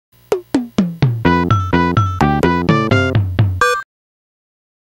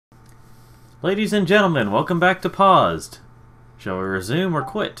Ladies and gentlemen, welcome back to Paused. Shall we resume or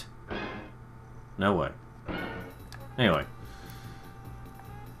quit? No way. Anyway.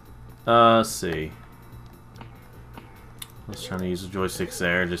 Let's see. I was trying to use the joysticks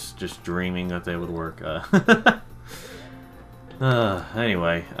there, just dreaming that they would work.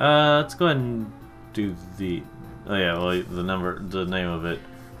 Anyway, let's go ahead and do the... Oh yeah, well, the name of it.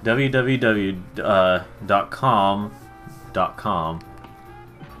 www.com.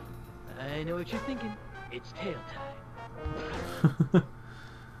 I know what you're thinking. It's tail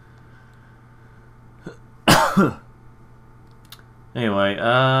time. Anyway,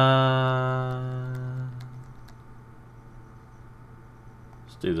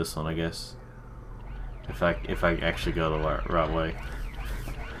 let's do this one, I guess. If I actually go the right way.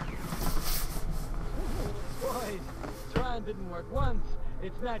 Boys, Tron didn't work once.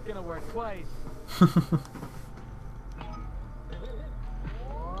 It's not gonna work twice.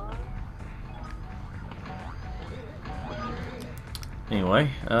 Anyway,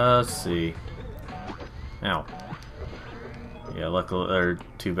 let's see. Ow. Yeah, luckily, or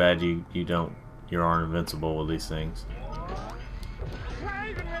too bad you aren't invincible with these things.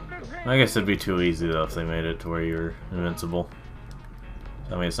 I guess it'd be too easy though if they made it to where you're invincible.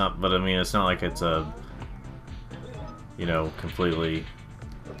 I mean, it's not, but I mean, it's not like it's a, you know, completely,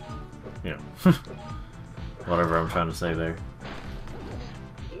 you know, whatever I'm trying to say there.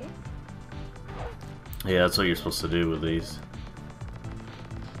 Yeah, that's what you're supposed to do with these.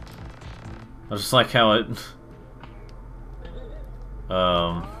 I just like how it...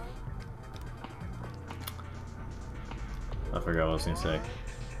 I forgot what I was gonna say.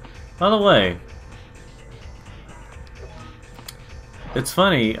 By the way, it's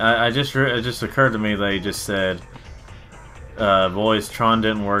funny. It just occurred to me they just said, "Boys, Tron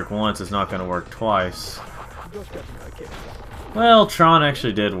didn't work once. It's not gonna work twice." Well, Tron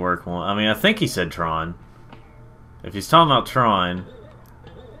actually did work once. I mean, I think he said Tron. If he's talking about Tron.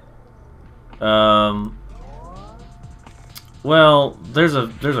 Well, there's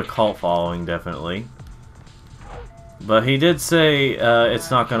a cult following, definitely. But he did say it's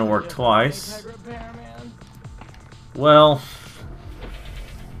not going to work twice. Well,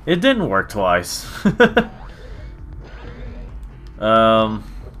 it didn't work twice.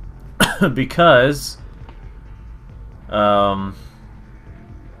 Because Tron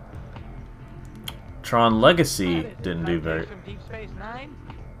Legacy didn't do very...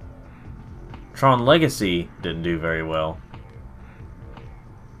 Tron Legacy didn't do very well.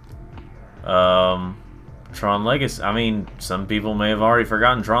 Tron Legacy, I mean, some people may have already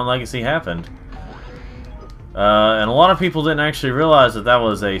forgotten Tron Legacy happened. And a lot of people didn't actually realize that that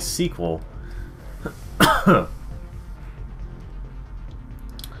was a sequel.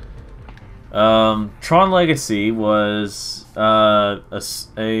 Tron Legacy was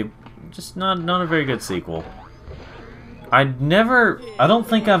just not a very good sequel. I don't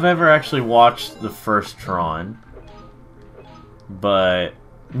think I've ever actually watched the first Tron, but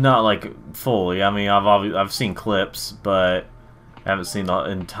not like fully. I mean, I've seen clips, but I haven't seen the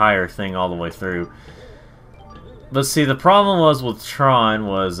entire thing all the way through. But see, the problem was with Tron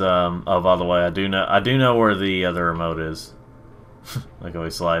was oh, by the way, I do know where the other remote is. Like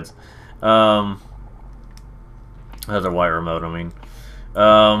always slides. Other white remote, I mean.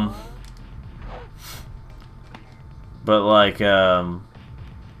 But like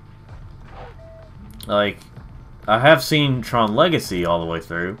I have seen Tron Legacy all the way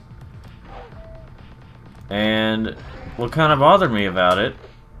through, and what kind of bothered me about it,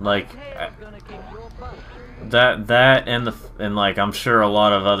 like that and like I'm sure a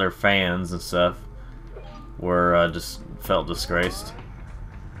lot of other fans and stuff were just felt disgraced,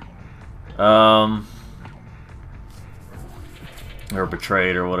 or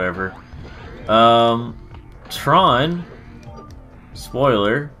betrayed or whatever. Tron,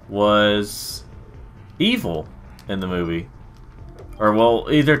 spoiler, was evil in the movie. Or, well,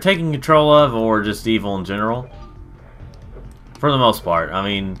 either taking control of or just evil in general. For the most part. I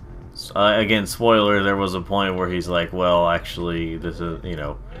mean, again, spoiler, there was a point where he's like, well, actually, this is, you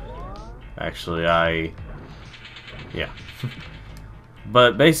know, actually, yeah.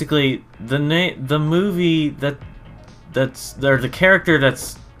 But basically, the movie the character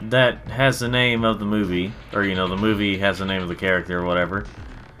that has the name of the movie, or you know, the movie has the name of the character or whatever,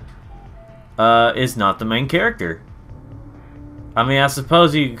 is not the main character. I mean, I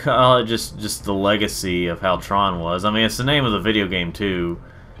suppose you could call it just the legacy of how Tron was. I mean, it's the name of the video game too,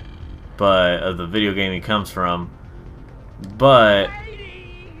 but of the video game he comes from. But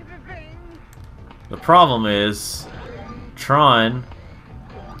the problem is, Tron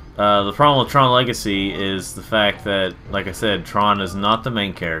The problem with Tron Legacy is the fact that, like I said, Tron is not the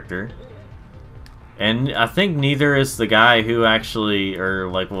main character. And I think neither is the guy who actually, or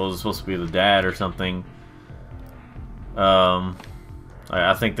like, was supposed to be the dad or something. I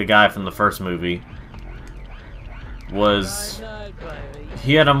think the guy from the first movie was,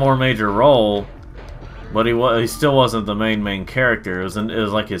 he had a more major role, but he still wasn't the main character. It was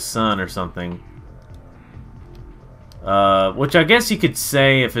like his son or something. Which I guess you could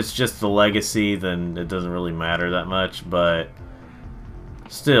say if it's just the legacy, then it doesn't really matter that much. But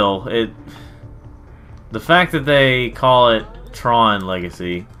still, the fact that they call it Tron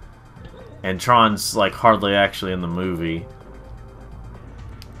Legacy, and Tron's like hardly actually in the movie.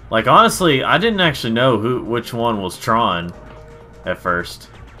 Like honestly, I didn't actually know which one was Tron at first.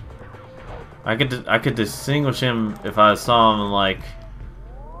 I could distinguish him if I saw him like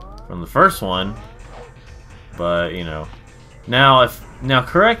from the first one, but you know, now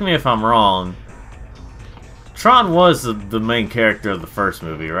correct me if I'm wrong. Tron was the main character of the first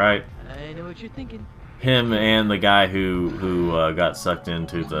movie, right? I know what you're thinking. Him and the guy who got sucked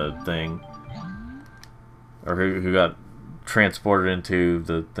into the thing, or who got transported into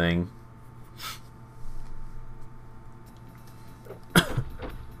the thing.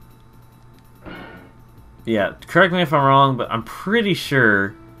 Yeah, correct me if I'm wrong, but I'm pretty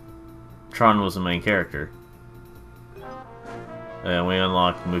sure Tron was the main character. And we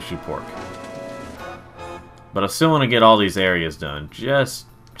unlocked Mushu Pork. But I still want to get all these areas done, just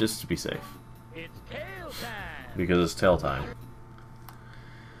to be safe. It's tail time. Because it's tail time.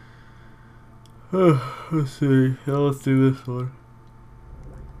 Let's see. Let's do this one.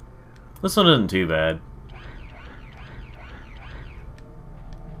 This one isn't too bad.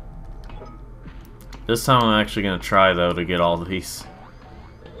 This time I'm actually going to try, though, to get all these.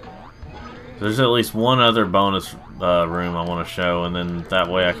 There's at least one other bonus room I want to show, and then that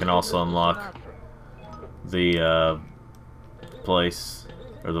way I can also unlock the place,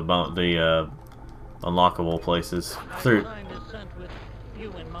 or the unlockable places through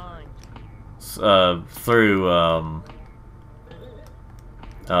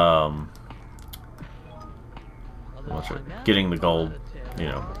getting the gold, you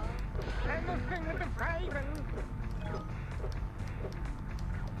know.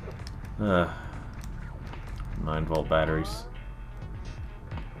 9-volt batteries.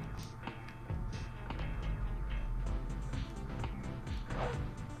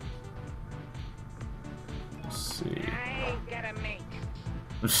 Let's see.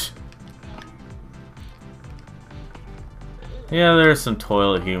 Yeah, there's some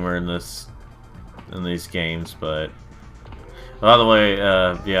toilet humor in these games, but by the way,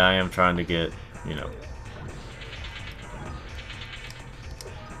 yeah, I am trying to get, you know.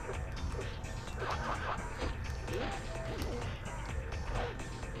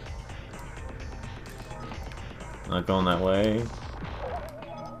 Not going that way.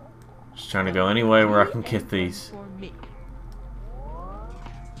 Just trying to go any way where I can get these.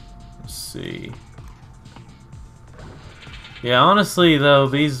 Let's see. Yeah, honestly though,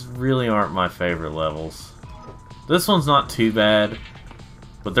 these really aren't my favorite levels. This one's not too bad,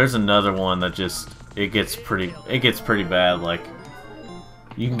 but there's another one that just it gets pretty bad. Like,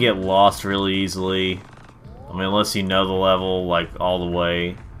 you can get lost really easily. I mean, unless you know the level like all the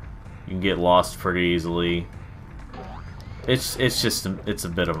way, you can get lost pretty easily. It's a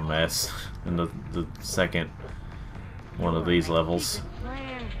bit of a mess in the second one of these levels.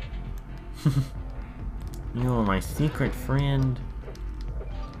 You are my secret friend.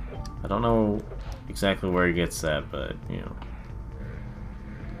 I don't know exactly where he gets that, but you know.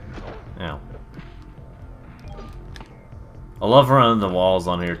 Ow. I love running the walls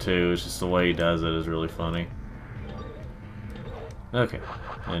on here too. It's just the way he does it is really funny. Okay,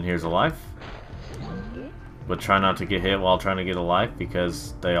 and here's a life. But try not to get hit while trying to get a life,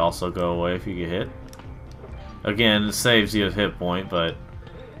 because they also go away if you get hit. Again, it saves you a hit point, but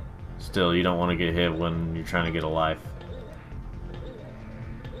still, you don't want to get hit when you're trying to get a life.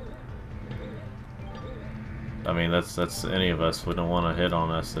 I mean, that's any of us. We don't want to hit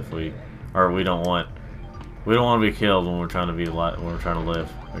on us if we don't want to be killed when we're trying to be alive, when we're trying to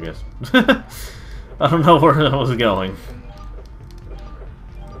live, I guess. I don't know where that was going.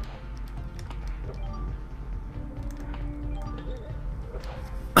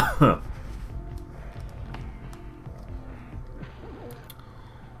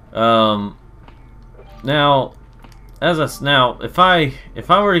 Now, if I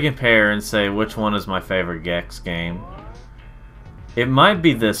were to compare and say which one is my favorite Gex game, it might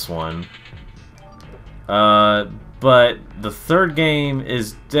be this one. But the third game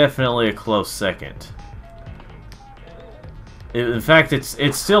is definitely a close second. In fact,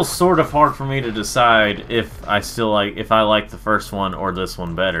 it's still sort of hard for me to decide if I like the first one or this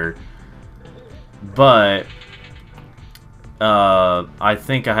one better. But I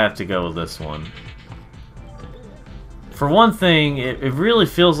think I have to go with this one. For one thing, it really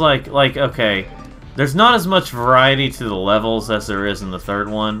feels like okay, there's not as much variety to the levels as there is in the third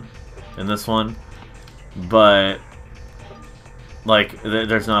one, in this one, but like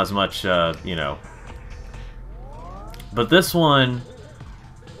there's not as much, you know. But this one,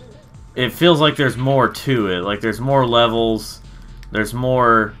 it feels like there's more to it. Like there's more levels, there's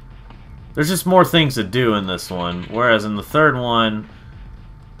just more things to do in this one. Whereas in the third one,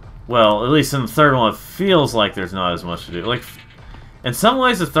 well, at least in the third one, it feels like there's not as much to do. Like, in some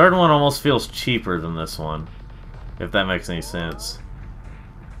ways, the third one almost feels cheaper than this one, if that makes any sense.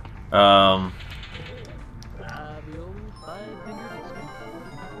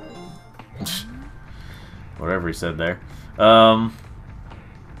 Whatever he said there. But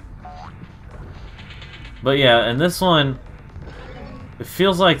yeah, and this one, it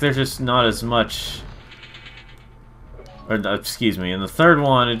feels like there's just not as much. Or excuse me, in the third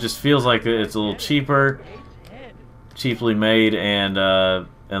one, it just feels like it's a little cheaply made, and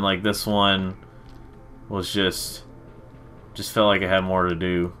like this one was just felt like it had more to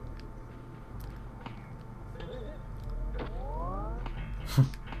do.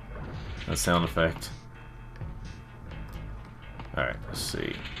 That sound effect. Alright, let's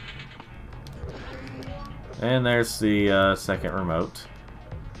see. And there's the second remote.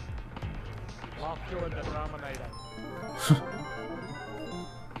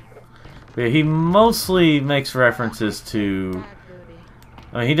 Yeah, he mostly makes references to...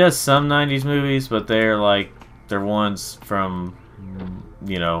 I mean, he does some 90s movies, but they're ones from,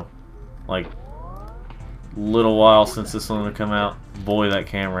 you know, like, little while since this one would come out. Boy, that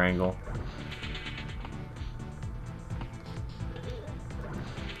camera angle.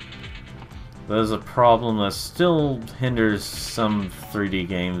 That is a problem that still hinders some 3D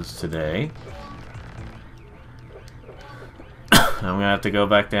games today. I'm gonna have to go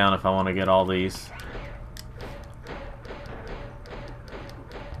back down if I want to get all these.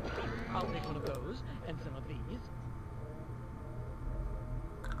 I'll take one of those and some of these.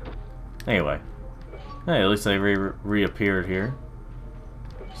 Anyway, hey, at least they reappeared here.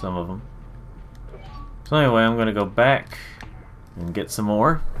 Some of them. So anyway, I'm gonna go back and get some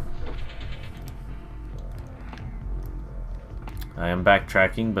more. I am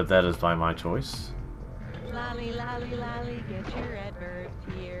backtracking, but that is by my choice. Lolly, lolly, lolly, get your adverts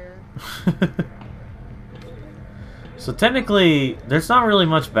here. So technically, there's not really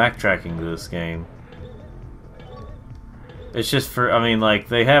much backtracking to this game. It's just for, I mean, like,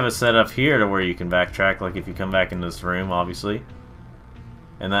 they have it set up here to where you can backtrack, like if you come back in this room, obviously.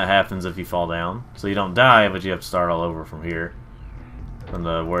 And that happens if you fall down. So you don't die, but you have to start all over from here. From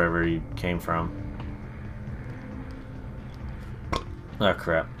wherever you came from. Oh,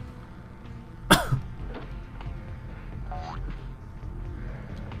 crap.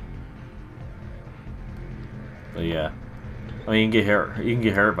 But yeah, I mean, you can get hurt. You can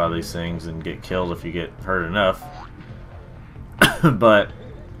get hurt by these things and get killed if you get hurt enough. But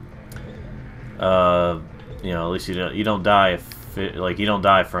you know, at least you don't die if you don't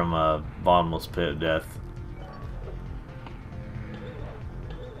die from a bottomless pit death.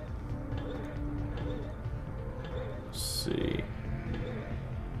 Let's see.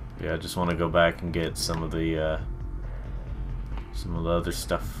 Yeah, I just want to go back and get some of the other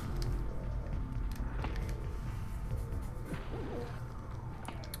stuff.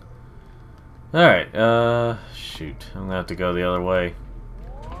 Alright, shoot. I'm gonna have to go the other way.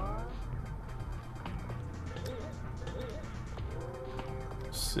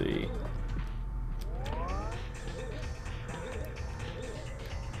 Let's see.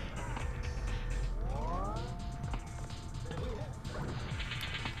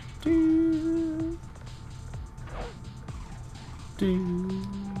 Do. Do.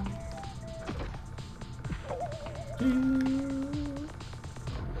 Do.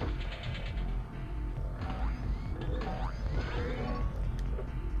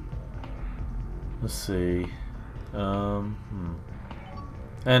 Let's see.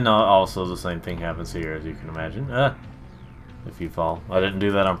 And also the same thing happens here, as you can imagine. If you fall. I didn't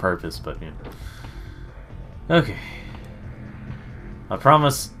do that on purpose, but yeah. Okay. I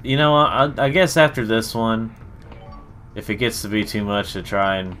promise, you know, I guess after this one, if it gets to be too much to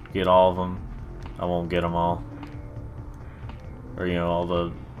try and get all of them, I won't get them all. Or, you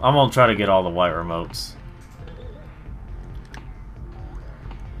know, I'm gonna try to get all the white remotes.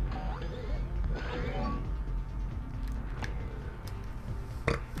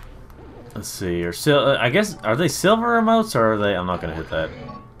 Let's see. I guess are they silver remotes or are they? I'm not gonna hit that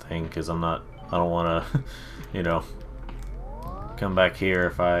thing because I'm not. I don't want to, you know, come back here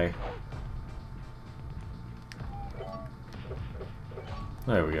if I.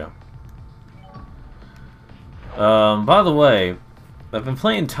 There we go. By the way, I've been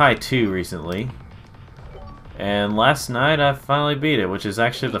playing Tai 2 recently, and last night I finally beat it, which is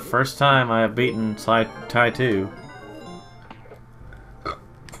actually the first time I have beaten Tai 2.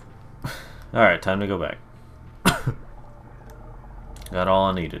 Alright, time to go back. Got all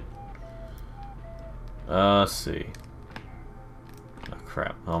I needed. Let's see. Oh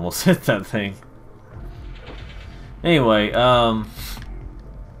crap, I almost hit that thing. Anyway,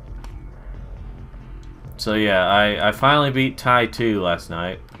 so yeah, I finally beat Tai 2 last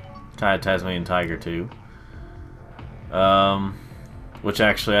night. Tasmanian Tiger 2. Which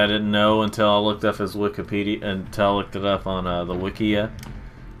actually I didn't know until I looked up his Wikipedia, until I looked it up on the Wikia.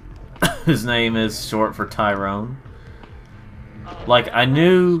 His name is short for Tyrone. Like, I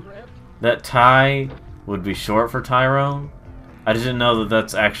knew that Ty would be short for Tyrone. I didn't know that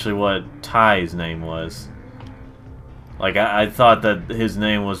that's actually what Ty's name was. Like, I thought that his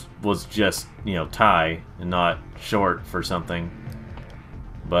name was just, you know, Ty and not short for something.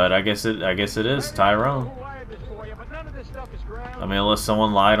 But I guess it is Tyrone. I mean, unless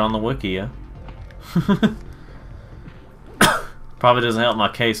someone lied on the Wikia. Probably doesn't help my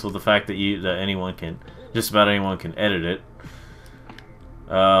case with the fact that anyone can, just about anyone can edit it.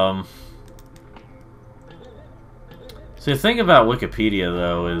 So the thing about Wikipedia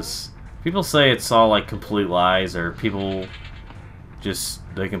though is people say it's all like complete lies, or people just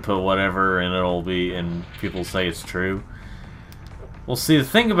they can put whatever and it'll be, and people say it's true. Well, see, the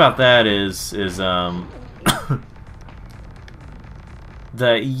thing about that is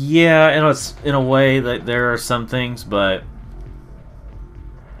that yeah, in a way that there are some things, but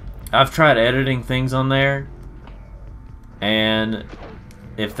I've tried editing things on there, and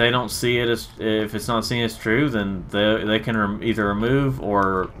if they don't see it as, if it's not seen as true, then they can either remove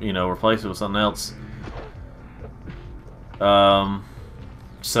or, you know, replace it with something else.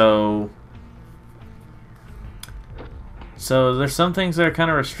 So there's some things that are kind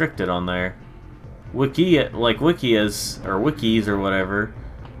of restricted on there. Wikias or wikis or whatever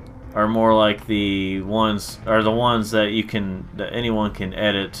are more like the ones that anyone can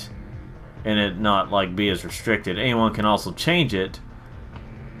edit and it not like be as restricted. Anyone can also change it.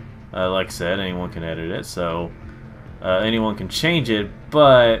 Like I said, anyone can edit it, so anyone can change it,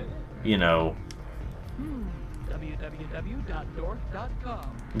 but you know.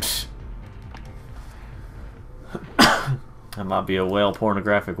 www.dork.com. That might be a whale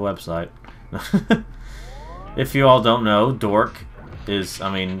pornographic website. If you all don't know, dork is,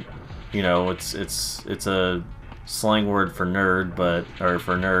 I mean, you know, it's a slang word for nerd, or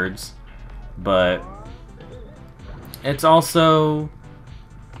for nerds, but it's also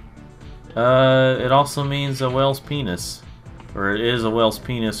it also means a whale's penis, or it is a whale's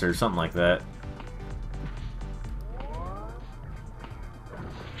penis, or something like that.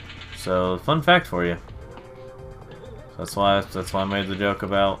 So, fun fact for you. That's why I made the joke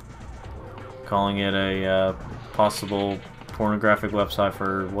about calling it a possible pornographic website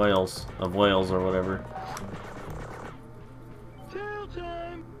for whales, or whatever. Tail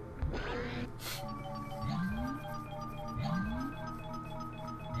time.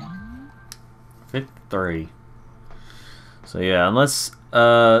 53. So yeah, unless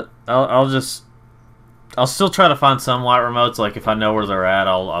I'll still try to find some white remotes. Like if I know where they're at,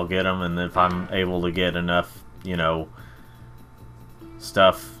 I'll get them, and if I'm able to get enough, you know,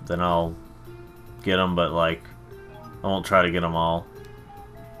 stuff, then I'll get them. But like, I won't try to get them all.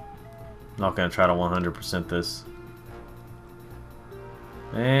 I'm not gonna try to 100% this.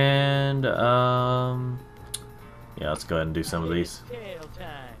 And yeah, let's go ahead and do some of these. Tail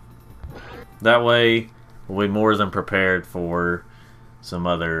time. That way, we'll be more than prepared for some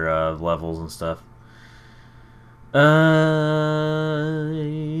other levels and stuff. Let's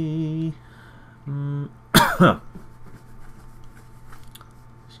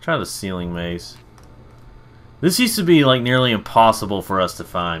try the ceiling maze. This used to be like nearly impossible for us to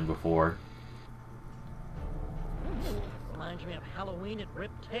find before. Reminds me of Halloween at Rip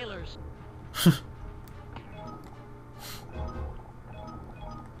Taylor's.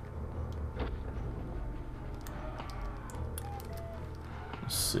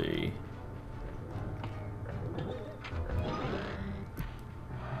 Let's see.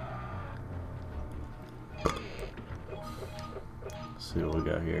 Let's see what we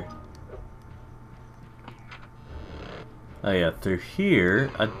got here. Oh yeah, through here.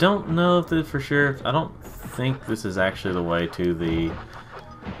 I don't know if this for sure. I don't think this is actually the way to the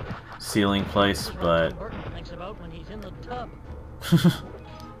ceiling place, but Burton thinks about when he's in the tub.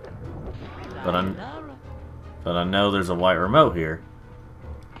 but I know there's a white remote here.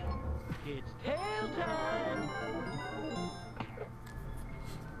 It's tail time.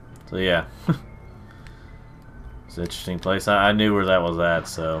 So yeah, it's an interesting place. I knew where that was at,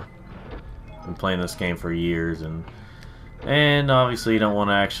 so I've been playing this game for years, and obviously you don't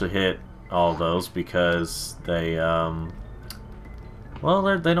want to actually hit all of those because they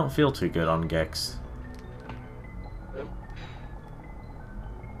well, they don't feel too good on Gex.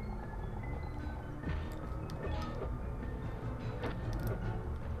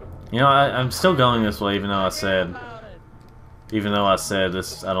 You know, I'm still going this way, even though I said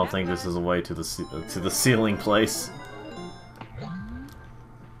this. I don't think this is a way to the ceiling place.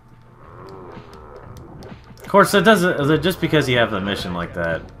 Of course, it doesn't. Just because you have a mission like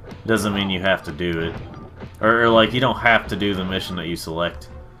that doesn't mean you have to do it, or like you don't have to do the mission that you select.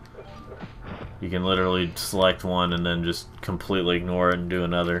 You can literally select one and then just completely ignore it and do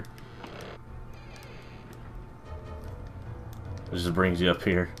another. It just brings you up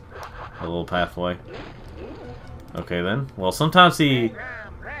here. A little pathway. Okay then. Well, sometimes he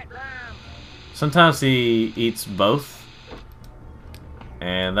eats both,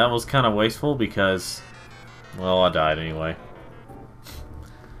 and that was kind of wasteful because, well, I died anyway.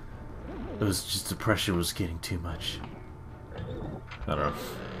 It was just the pressure was getting too much. I don't know.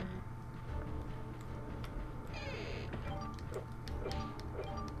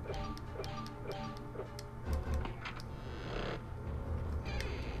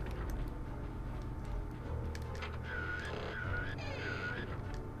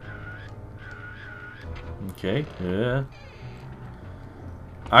 Okay, yeah.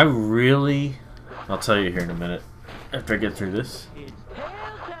 I'll tell you here in a minute, after I get through this. It's tail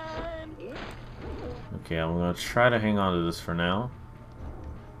time. Okay, I'm gonna try to hang on to this for now.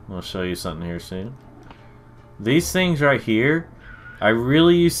 I'm gonna show you something here soon. These things right here, I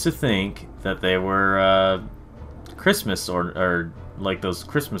really used to think that they were Christmas or like those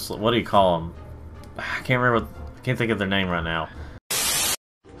Christmas, what do you call them? I can't remember, I can't think of their name right now.